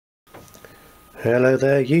Hello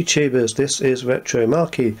there YouTubers, this is Retro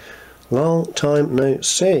Marky. Long time no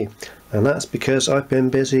see, and that's because I've been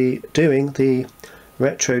busy doing the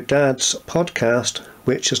Retro Dads podcast,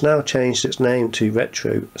 which has now changed its name to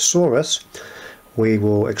Retrosaurus. We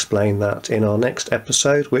will explain that in our next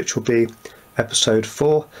episode, which will be episode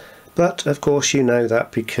 4. But of course you know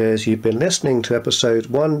that because you've been listening to episode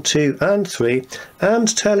 1, 2 and 3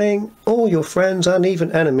 and telling all your friends and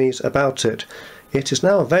even enemies about it. It is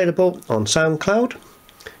now available on SoundCloud,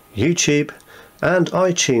 YouTube and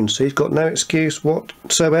iTunes, so you've got no excuse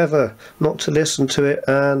whatsoever not to listen to it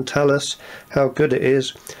and tell us how good it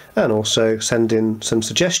is, and also send in some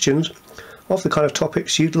suggestions of the kind of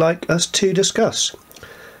topics you'd like us to discuss.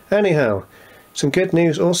 Anyhow, some good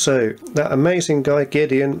news also. That amazing guy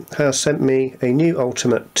Gideon has sent me a new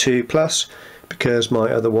Ultimate 2 Plus because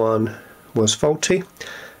my other one was faulty,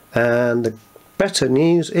 and the better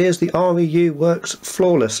news is the REU works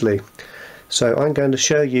flawlessly. So I'm going to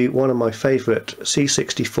show you one of my favourite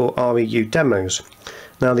C64 REU demos.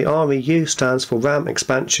 Now the REU stands for RAM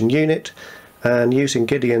Expansion Unit, and using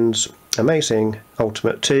Gideon's amazing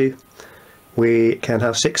Ultimate 2 we can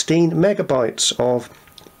have 16 megabytes of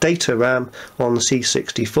data RAM on the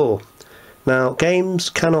C64. Now games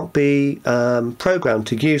cannot be programmed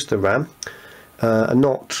to use the RAM.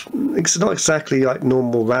 It's not exactly like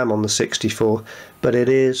normal RAM on the 64, but it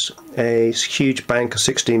is a huge bank of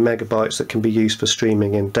 16 megabytes that can be used for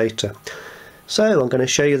streaming in data. So I'm going to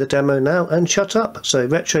show you the demo now and shut up. So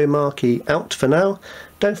Retro Marky out for now.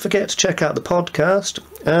 Don't forget to check out the podcast,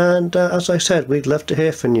 and as I said, we'd love to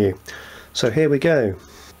hear from you. So here we go.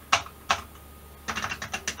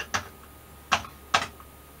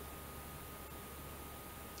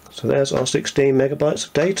 So there's our 16 megabytes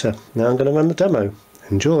of data. Now I'm going to run the demo.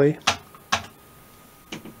 Enjoy!